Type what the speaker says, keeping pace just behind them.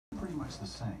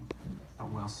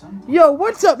Yo,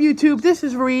 what's up, YouTube? This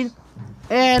is Reed,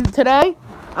 and today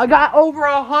I got over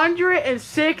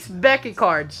 106 Beckett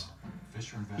cards.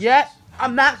 Yeah,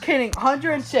 I'm not kidding.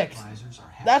 106.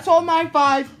 That's all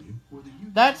 9.5.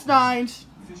 That's 9s.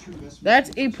 That's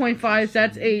 8.5s.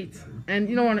 That's 8s. And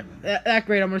you know what? That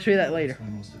grade, I'm going to show you that later.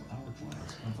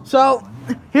 So,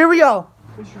 here we go.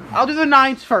 I'll do the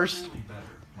 9s first.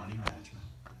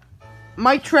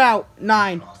 Mike Trout,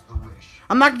 9.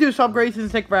 I'm not going to do sub grades since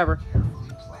it take forever.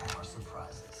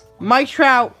 Mike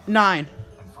Trout, 9.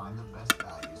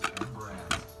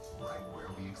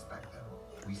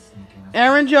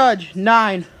 Aaron Judge,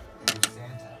 9.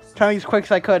 Trying to be as quick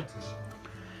as I could.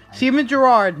 Steven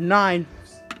Gerrard, 9.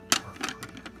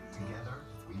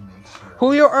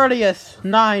 Julio Urias,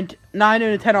 9. 9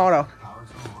 out of 10 auto.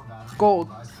 Gold.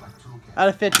 Out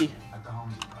of 50.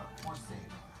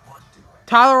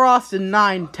 Tyler Austin,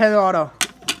 9. 10 auto.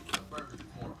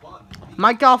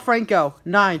 Mike Alfranco,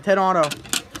 9. 10 auto.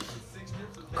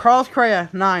 Carlos Correa,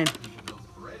 9.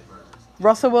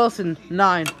 Russell Wilson,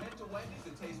 9.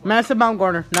 Madison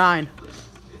Bumgarner, 9.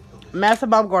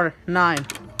 Madison Bumgarner, 9.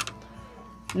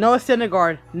 Noah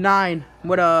Syndergaard, 9.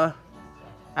 With a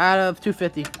out of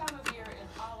 250.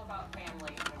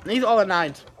 These are all the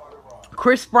 9s.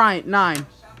 Chris Bryant, 9.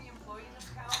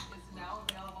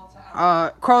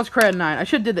 Carlos Correa, 9. I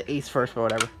should have did the ace first, but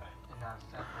whatever.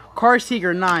 Corey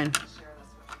Seager, 9.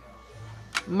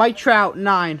 Mike Trout,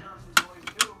 9.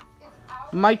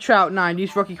 Mike Trout, 9.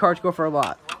 These rookie cards go for a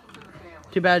lot.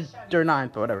 Too bad they're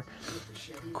 9, but whatever.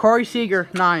 Corey Seager,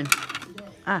 9.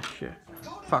 Ah, shit.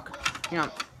 Fuck. Hang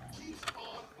on.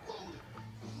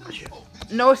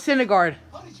 Noah Syndergaard.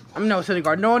 Noah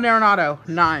Arenado,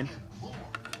 9.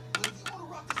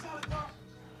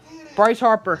 Bryce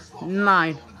Harper,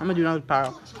 9. I'm gonna do another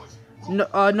pile.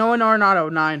 Noah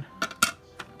Arenado, 9.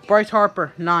 Bryce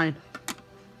Harper, 9.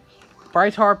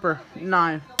 Bryce Harper,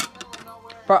 9.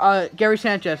 Gary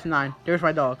Sanchez, 9. There's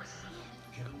my dog.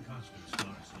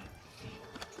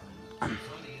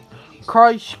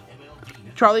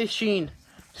 Charlie Sheen,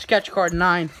 sketch card,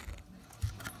 9.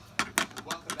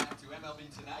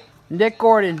 Nick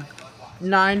Gordon,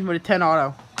 9 with a 10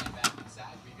 auto.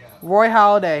 Roy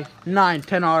Halladay, 9,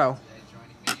 10 auto.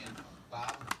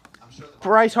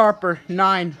 Bryce Harper,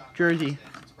 9, jersey.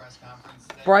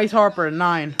 Bryce Harper,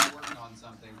 9.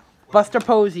 Buster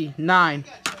Posey, 9.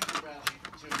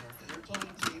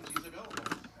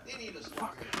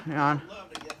 Hang on.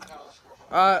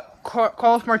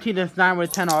 Carlos Martinez, 9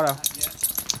 with a 10 auto.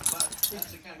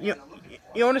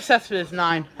 Jonas Cespedes,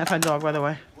 9. That's my dog, by the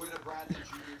way.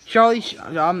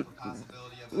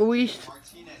 Luis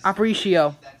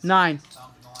Aparicio, 9.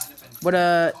 With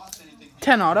a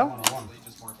 10 auto.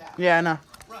 Yeah, I know.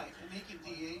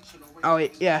 Oh,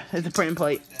 wait, yeah, it's a print and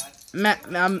plate.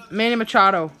 Manny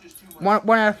Machado, 1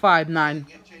 out of 5, 9.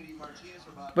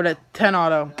 With a 10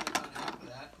 auto.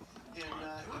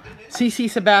 CC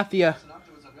Sabathia,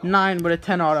 9 with a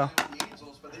 10 auto.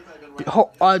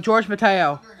 George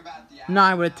Mateo,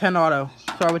 9 with a 10 auto.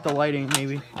 Sorry with the lighting,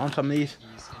 maybe, on some of these.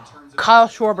 Kyle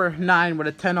Schwarber, 9 with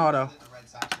a 10 auto.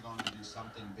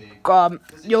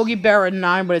 Yogi Berra,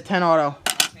 9 with a 10 auto.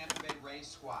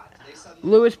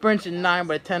 Lewis Brinson, 9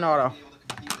 with a 10 auto.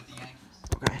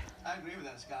 Okay.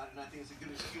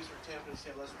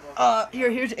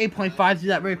 Here's 8.5. Do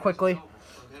that very quickly.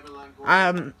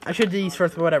 I should do these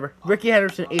first, but whatever. Ricky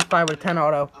Henderson, 8.5 with a 10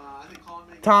 auto.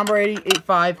 Tom Brady,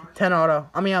 8.5, 10 auto.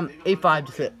 8.5,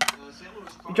 just it.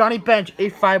 Johnny Bench,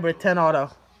 8.5 with a 10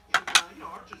 auto.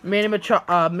 Manny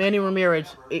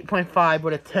Ramirez, 8.5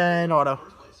 with a 10 auto.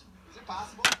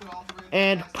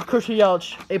 And Christian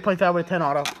Yelich, 8.5 with a 10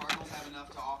 auto.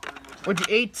 With the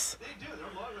 8s,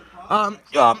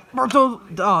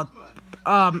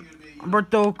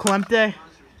 Berto Clemente,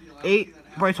 8.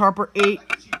 Bryce Harper, 8.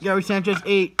 Gary Sanchez,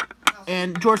 8.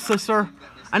 And George Sisler.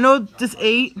 I know this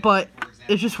 8, but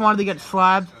it's just wanted to get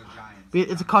slabbed.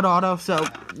 It's a cut auto, so,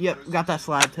 yep, got that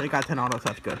slabbed. I got 10 autos,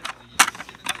 that's good.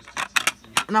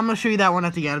 And I'm going to show you that one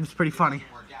at the end. It's pretty funny.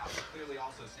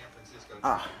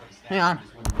 Hang on.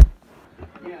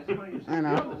 I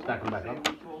know.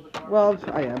 Well,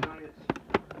 I am.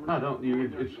 No, don't. They're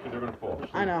going to fall.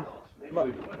 I know. But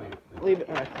leave it.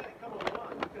 Right.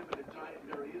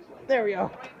 There we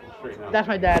go. That's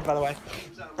my dad, by the way.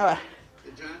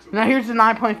 Now here's the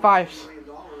 9.5s.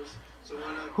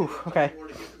 Okay.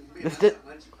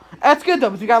 That's good, though,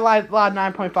 because we got a lot of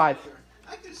 9.5s.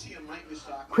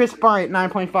 Chris Bryant,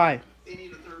 9.5.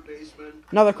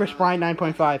 Another Chris Bryant,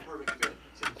 9.5.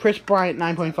 Chris Bryant,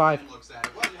 9.5.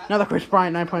 Another Chris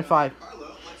Bryant, 9.5.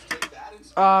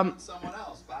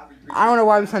 I don't know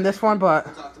why we sent this one, but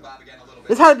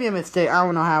This had to be a mistake. I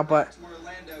don't know how, but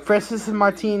Francis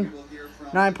Martin,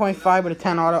 9.5 with a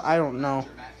 10 auto. I don't know.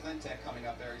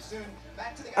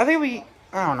 I don't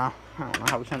know. I don't know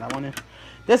how we sent that one in.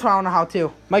 This one I don't know how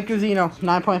too. Mike Guzino,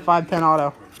 9.5, 10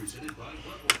 auto.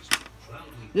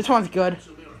 This one's good.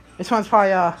 This one's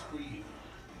probably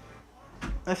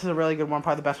this is a really good one,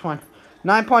 probably the best one.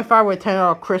 9.5 with 10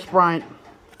 auto. Chris Bryant.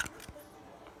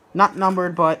 Not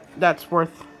numbered, but that's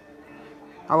worth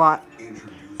a lot.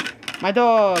 My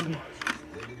dog.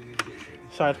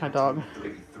 Sorry, it's my dog.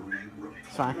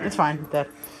 It's fine. It's fine. Dead.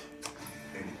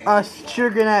 Sugar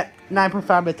Gannett,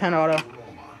 9.5 with 10 auto.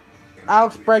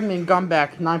 Alex Bregman,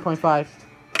 Gumback, 9.5.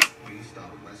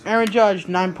 Aaron Judge,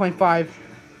 9.5.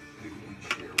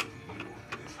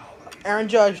 Aaron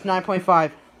Judge,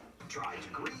 9.5.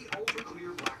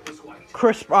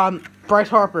 Bryce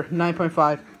Harper,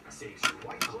 9.5.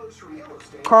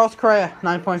 Carlos Correa,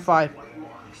 9.5.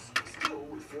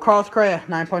 Carlos Correa,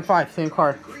 9.5. Same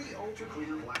card.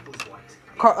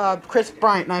 Chris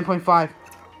Bryant, 9.5.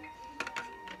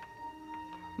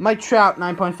 Mike Trout,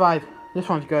 9.5. This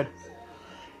one's good.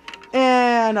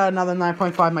 And another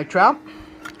 9.5 Mike Trout.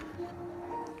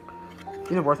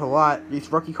 These are worth a lot. These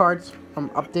rookie cards from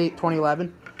Update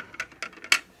 2011.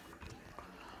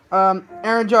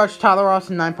 Aaron Judge, Tyler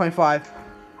Austin, 9.5.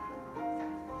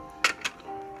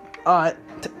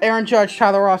 Aaron Judge,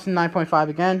 Tyler Austin, 9.5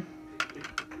 again.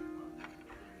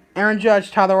 Aaron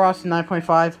Judge, Tyler Austin,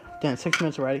 9.5. Damn, 6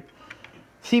 minutes already.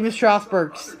 Steven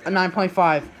Strasburg, a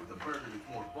 9.5.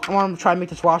 I want to try to make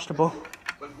this washable.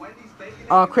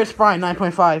 Chris Bryant,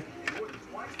 9.5.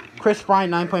 Chris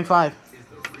Bryant, 9.5.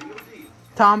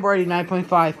 Tom Brady,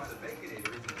 9.5.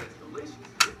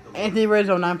 Anthony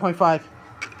Rizzo, 9.5.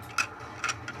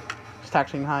 It's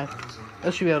taxing high.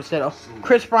 This should be able to settle.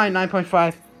 Chris Bryant,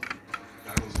 9.5.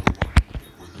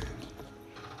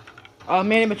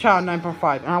 Manny Machado,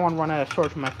 9.5. And I want to run out of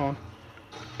storage from my phone.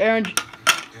 Aaron Judge,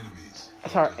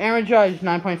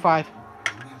 9.5.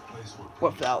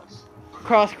 Whooped out.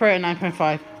 Carlos Correa,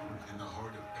 9.5.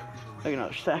 Take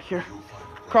another stack here.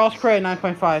 Carlos Correa,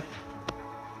 9.5.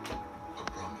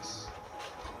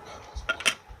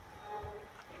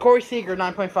 Corey Seager,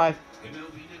 9.5.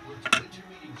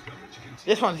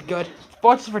 This one's good.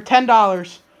 Bought this for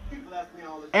 $10.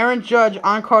 Aaron Judge,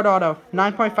 on-card auto.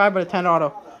 9.5 with a 10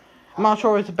 auto. I'm not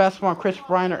sure who's the best one, Chris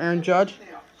Bryant or Aaron Judge.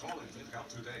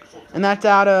 And that's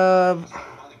out of...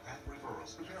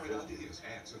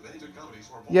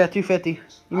 Yeah, 250.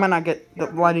 You might not get the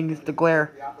lighting, the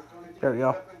glare. There we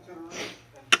go.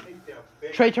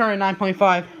 Trey Turner,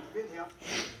 9.5.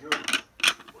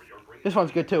 This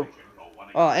one's good too.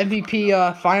 MVP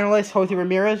finalist, Jose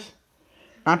Ramirez.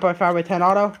 9.5 by 10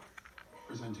 auto.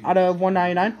 Out of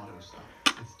 199.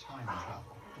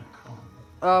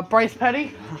 Bryce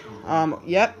Petty.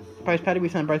 Yep. Bryce Petty, we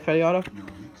sent Bryce Petty auto.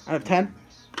 Out of 10.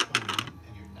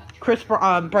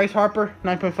 Bryce Harper,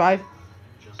 9.5.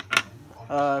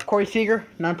 Corey Seager,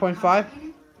 9.5.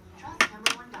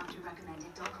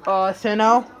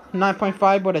 Sano,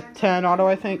 9.5 with a 10 auto,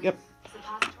 I think. Yep.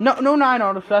 No 9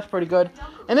 auto, so that's pretty good.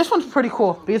 And this one's pretty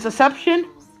cool because Deception.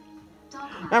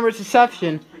 Remember, it's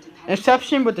Deception.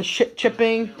 Deception with the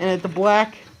chipping and the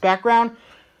black background.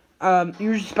 You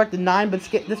usually expect a 9, but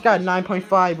this got a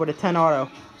 9.5 with a 10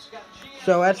 auto.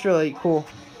 So that's really cool.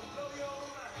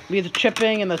 Because the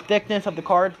chipping and the thickness of the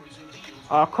card.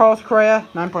 Carlos Correa,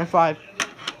 9.5.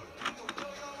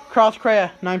 Carlos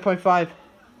Correa, 9.5.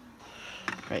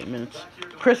 8 minutes.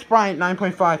 Chris Bryant,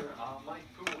 9.5.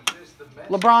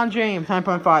 LeBron James,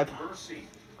 9.5.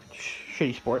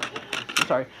 Shitty sport. I'm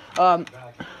sorry.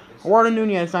 Eduardo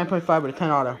Nunez, 9.5 with a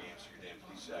 10 auto.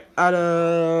 Out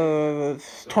of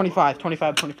 25.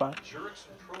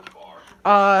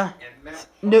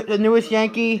 The newest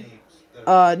Yankee,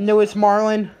 newest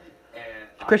Marlin,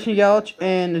 Christian Yelich,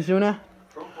 and Ozuna.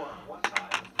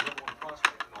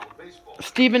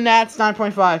 Steven Natz,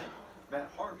 9.5.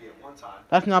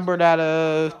 That's numbered out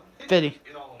of 50.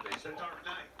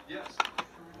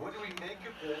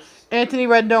 Anthony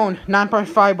Rendon,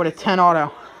 9.5 with a 10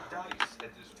 auto.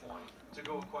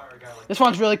 This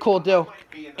one's really cool too.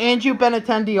 Andrew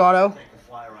Benintendi auto.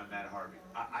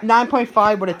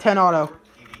 9.5 with a 10 auto.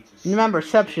 Remember,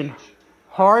 Exception.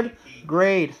 Hard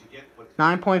grade.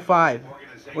 9.5.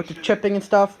 With the chipping and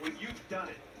stuff.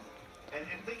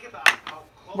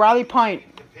 Riley Pint.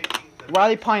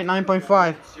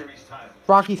 9.5.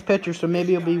 Rockies pitcher, so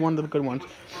maybe it'll be one of the good ones.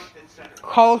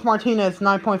 Carlos Martinez,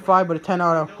 9.5 with a 10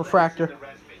 auto. Refractor.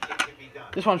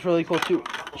 This one's really cool too.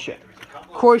 Shit.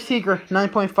 Corey Seager,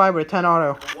 9.5 with a 10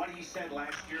 auto.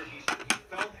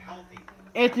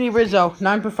 Anthony Rizzo,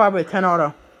 9.5 with a 10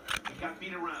 auto.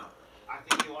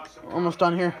 almost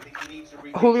done here.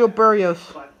 Julio Barrios,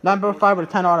 9.5 with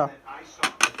a 10 auto.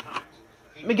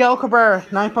 Miguel Cabrera,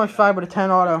 9.5 with a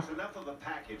 10 auto.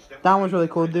 That one's really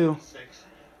cool, dude.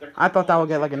 I thought that would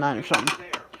get like a 9 or something.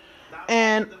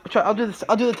 And I'll do this.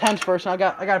 I'll do the 10s first. I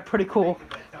got a pretty cool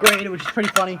grade, which is pretty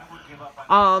funny.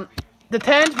 The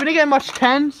 10s, we didn't get much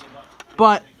 10s,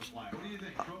 but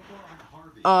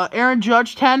Aaron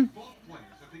Judge 10,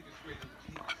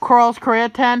 Carlos Correa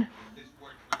 10,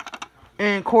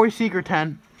 and Corey Seager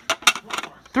 10.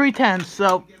 3 10s.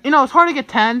 So you know it's hard to get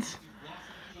 10s,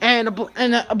 and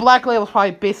a black label is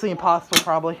probably basically impossible,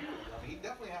 probably.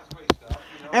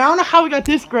 And I don't know how we got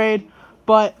this grade,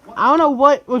 but I don't know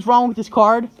what was wrong with this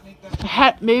card.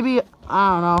 Maybe,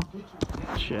 I don't know.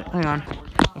 Shit, hang on.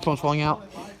 My phone's falling out.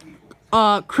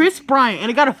 Chris Bryant,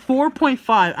 and it got a 4.5.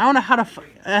 I don't know how the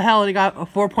hell it got a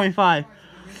 4.5.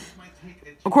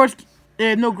 Of course, they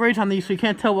have no grades on these, so you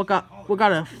can't tell what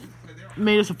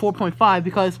made us a 4.5,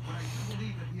 because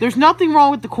there's nothing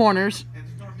wrong with the corners.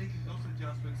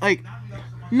 Like,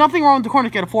 nothing wrong with the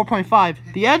corners get a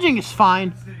 4.5. The edging is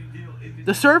fine.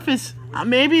 The surface,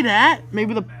 maybe but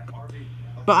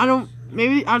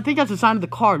I think that's a sign of the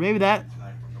card. Maybe that,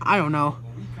 I don't know.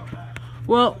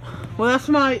 Well, that's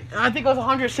I think it was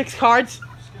 106 cards.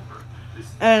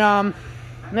 And,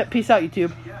 peace out,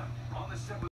 YouTube.